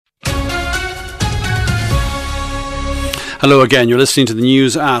Hello again, you're listening to the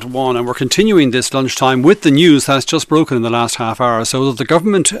news at 1 and we're continuing this lunchtime with the news that's just broken in the last half hour. So that the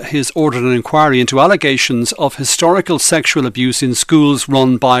government has ordered an inquiry into allegations of historical sexual abuse in schools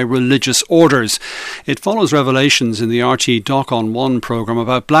run by religious orders. It follows revelations in the RT Doc on 1 programme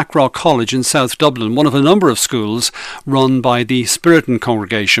about Blackrock College in South Dublin, one of a number of schools run by the Spiritan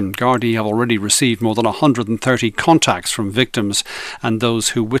congregation. Gardaí have already received more than 130 contacts from victims and those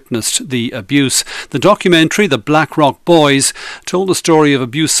who witnessed the abuse. The documentary, The Blackrock Boys, told the story of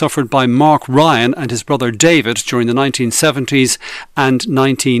abuse suffered by Mark Ryan and his brother David during the 1970s and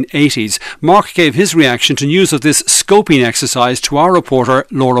 1980s. Mark gave his reaction to news of this scoping exercise to our reporter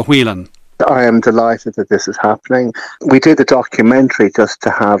Laura Whelan. I am delighted that this is happening. We did the documentary just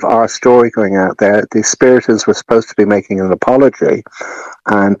to have our story going out there. The Spiritans were supposed to be making an apology,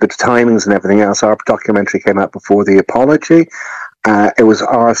 and the timings and everything else, our documentary came out before the apology. It was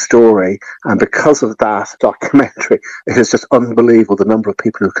our story, and because of that documentary, it is just unbelievable the number of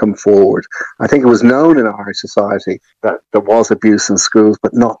people who come forward. I think it was known in Irish society that there was abuse in schools,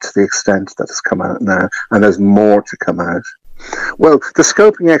 but not to the extent that has come out now, and there's more to come out. Well, the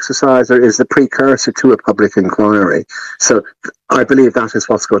scoping exercise is the precursor to a public inquiry. So I believe that is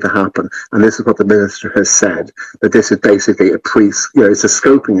what's going to happen. And this is what the Minister has said, that this is basically it's a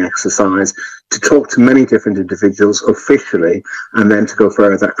scoping exercise to talk to many different individuals officially, and then to go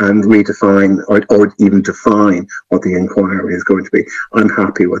further and redefine or even define what the inquiry is going to be. I'm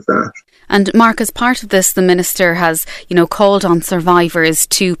happy with that. And Mark, as part of this, the Minister has, called on survivors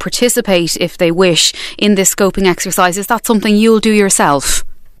to participate, if they wish, in this scoping exercise. Is that something you'll do yourself?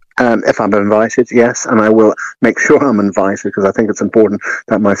 If I'm invited, yes, and I will make sure I'm invited, because I think it's important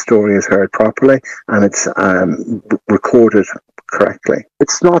that my story is heard properly and it's recorded correctly.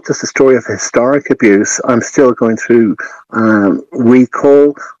 It's not just a story of historic abuse. I'm still going through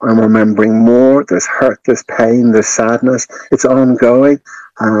recall. I'm remembering more. There's hurt, there's pain, there's sadness. It's ongoing.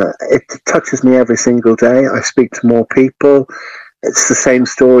 It touches me every single day. I speak to more people. It's the same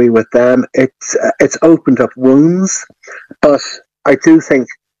story with them. It's opened up wounds, but I do think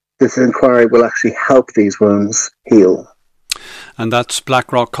this inquiry will actually help these wounds heal. And that's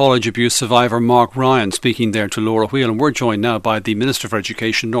Blackrock College abuse survivor Mark Ryan speaking there to Laura Whelan. We're joined now by the Minister for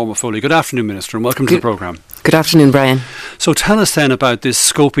Education, Norma Foley. Good afternoon, Minister, and welcome to the programme. Good afternoon, Brian. So tell us then about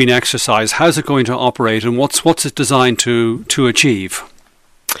this scoping exercise. How's it going to operate, and what's it designed to achieve?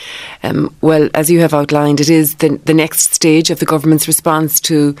 Well, as you have outlined, it is the next stage of the government's response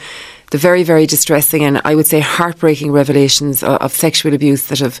to the very, very distressing and I would say heartbreaking revelations of sexual abuse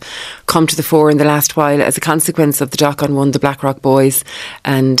that have come to the fore in the last while as a consequence of the Doc on 1, the Blackrock Boys,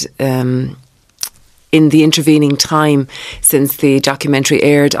 and in the intervening time since the documentary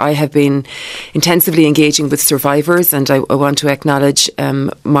aired, I have been intensively engaging with survivors, and I want to acknowledge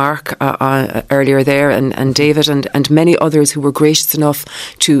Mark earlier there and David and many others who were gracious enough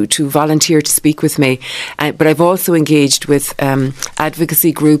to volunteer to speak with me. But I've also engaged with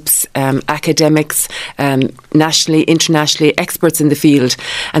advocacy groups, academics, nationally, internationally, experts in the field.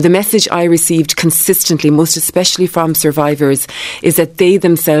 And the message I received consistently, most especially from survivors, is that they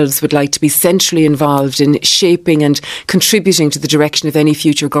themselves would like to be centrally involved in shaping and contributing to the direction of any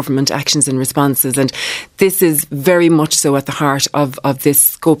future government actions and responses. And this is very much so at the heart of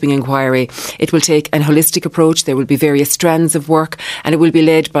this scoping inquiry. It will take an holistic approach. There will be various strands of work, and it will be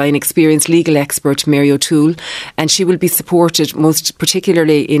led by an experienced legal expert, Mary O'Toole, and she will be supported most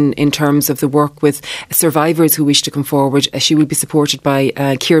particularly in terms of the work with survivors who wish to come forward. She will be supported by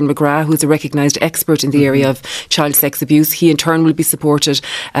Kieran McGrath, who is a recognised expert in the area of child sex abuse. He in turn will be supported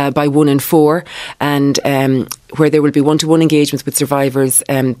by 1 in 4, and where there will be one-to-one engagements with survivors,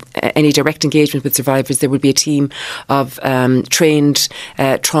 any direct engagement with survivors, there will be a team of trained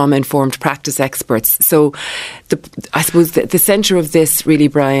trauma-informed practice experts. So I suppose the centre of this really,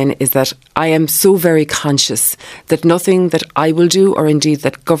 Brian, is that I am so very conscious that nothing that I will do, or indeed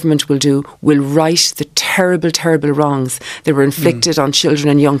that government will do, will right the terrible, terrible wrongs that were inflicted on children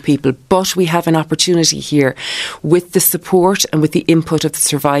and young people. But we have an opportunity here with the support and with the input of the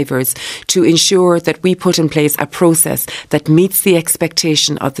survivors to ensure that we put in place a process that meets the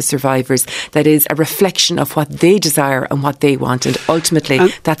expectation of the survivors, that is a reflection of what they desire and what they want. And ultimately,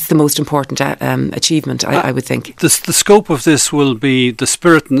 that's the most important achievement, I would think. The scope of this will be the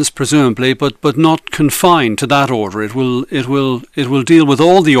Spiritans, presumably, but not confined to that order. It will deal with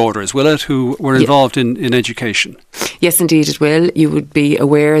all the orders, will it, who were involved in education? Yes, indeed it will. You would be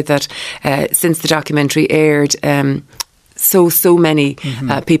aware that since the documentary aired, so many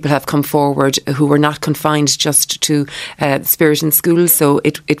people have come forward who were not confined just to Spirit in Schools. So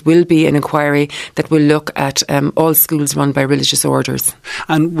it will be an inquiry that will look at all schools run by religious orders.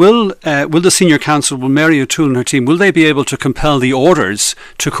 And will the Senior Counsel, will Mary O'Toole and her team, will they be able to compel the orders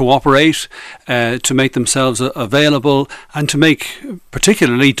to cooperate, to make themselves available, and to make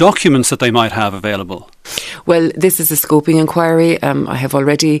particularly documents that they might have available? Well, this is a scoping inquiry. I have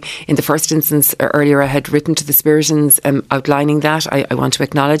already, in the first instance, earlier I had written to the Spiritans outlining that. I want to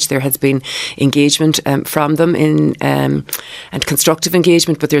acknowledge there has been engagement from them and constructive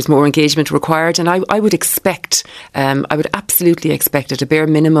engagement, but there's more engagement required. And I would expect, I would absolutely expect at a bare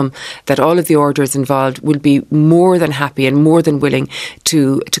minimum that all of the orders involved will be more than happy and more than willing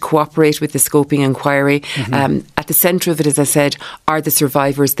to cooperate with the scoping inquiry. At the centre of it, as I said, are the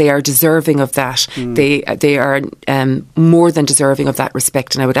survivors. They are deserving of that. They are more than deserving of that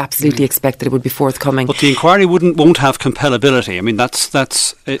respect, and I would absolutely expect that it would be forthcoming. But the inquiry won't have compellability. I mean,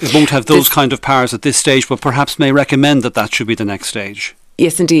 it won't have those kind of powers at this stage, but perhaps may recommend that should be the next stage.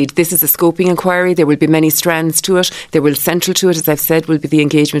 Yes, indeed. This is a scoping inquiry. There will be many strands to it. Central to it, as I've said, will be the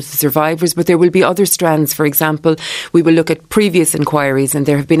engagement of the survivors, but there will be other strands. For example, we will look at previous inquiries, and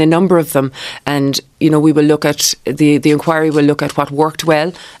there have been a number of them. And, we will look at, the inquiry will look at what worked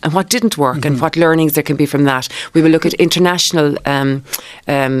well and what didn't work and what learnings there can be from that. We will look at international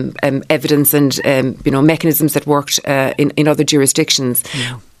evidence and, mechanisms that worked in other jurisdictions.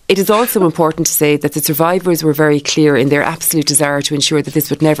 Yeah. It is also important to say that the survivors were very clear in their absolute desire to ensure that this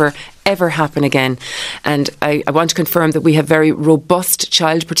would never, ever happen again. And I want to confirm that we have very robust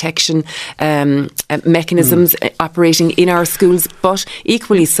child protection mechanisms operating in our schools, but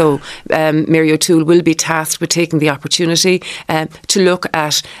equally so, Mary O'Toole will be tasked with taking the opportunity to look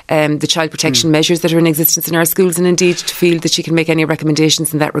at the child protection measures that are in existence in our schools, and indeed to feel that she can make any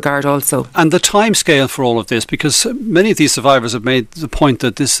recommendations in that regard also. And the time scale for all of this, because many of these survivors have made the point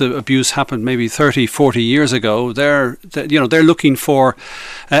that this abuse happened maybe 30, 40 years ago. They're looking for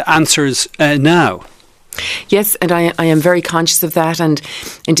answers now. Yes, and I am very conscious of that, and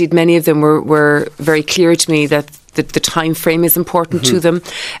indeed many of them were very clear to me that the time frame is important to them.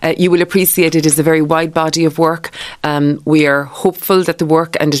 You will appreciate it is a very wide body of work. We are hopeful that the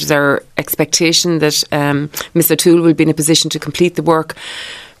work, and it is our expectation that Ms O'Toole will be in a position to complete the work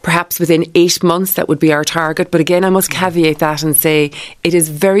perhaps within 8 months. That would be our target. But again, I must caveat that and say it is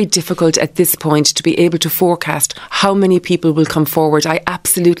very difficult at this point to be able to forecast how many people will come forward. I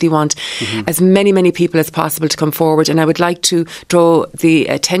absolutely want as many people as possible to come forward, and I would like to draw the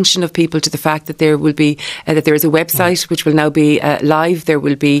attention of people to the fact that there will be that there is a website which will now be live. There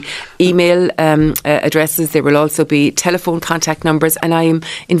will be email addresses. There will also be telephone contact numbers, and I am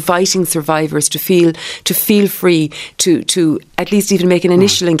inviting survivors to feel free to at least even make an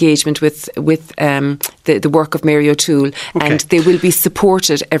initial engagement with the work of Mary O'Toole, and they will be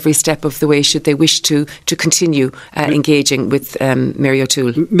supported every step of the way should they wish to continue engaging with Mary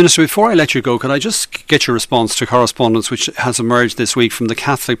O'Toole. Minister, before I let you go, could I just get your response to correspondence which has emerged this week from the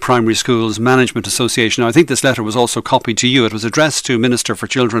Catholic Primary Schools Management Association? Now, I think this letter was also copied to you. It was addressed to Minister for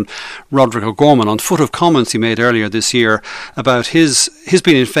Children Roderick O'Gorman on foot of comments he made earlier this year about his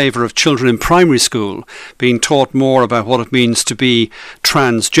being in favour of children in primary school being taught more about what it means to be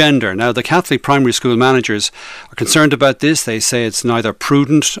transgender. Now, the Catholic primary school managers are concerned about this. They say it's neither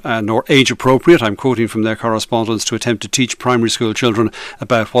prudent nor age appropriate, I'm quoting from their correspondence, to attempt to teach primary school children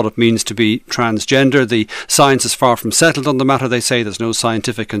about what it means to be transgender. The science is far from settled on the matter, they say. There's no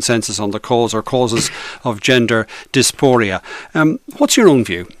scientific consensus on the cause or causes of gender dysphoria. What's your own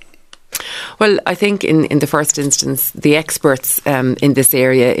view? Well, I think in the first instance, the experts in this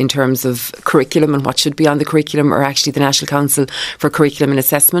area in terms of curriculum and what should be on the curriculum are actually the National Council for Curriculum and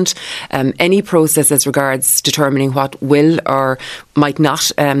Assessment. Any process as regards determining what will or might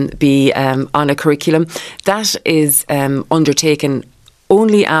not be on a curriculum, that is undertaken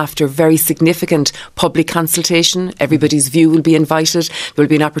only after very significant public consultation. Everybody's view will be invited. There will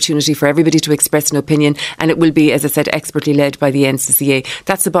be an opportunity for everybody to express an opinion, and it will be, as I said, expertly led by the NCCA.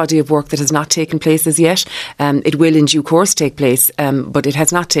 That's a body of work that has not taken place as yet. It will in due course take place, but it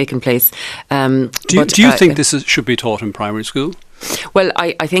has not taken place. Do you think this should be taught in primary school? Well,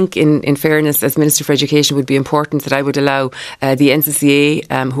 I think in fairness, as Minister for Education, would be important that I would allow the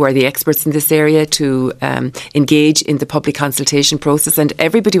NCCA, who are the experts in this area, to engage in the public consultation process, and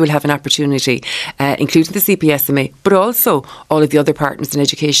everybody will have an opportunity, including the CPSMA, but also all of the other partners in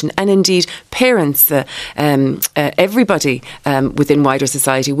education, and indeed parents, everybody within wider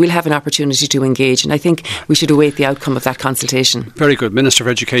society will have an opportunity to engage, and I think we should await the outcome of that consultation. Very good. Minister for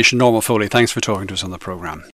Education, Norma Foley, thanks for talking to us on the programme.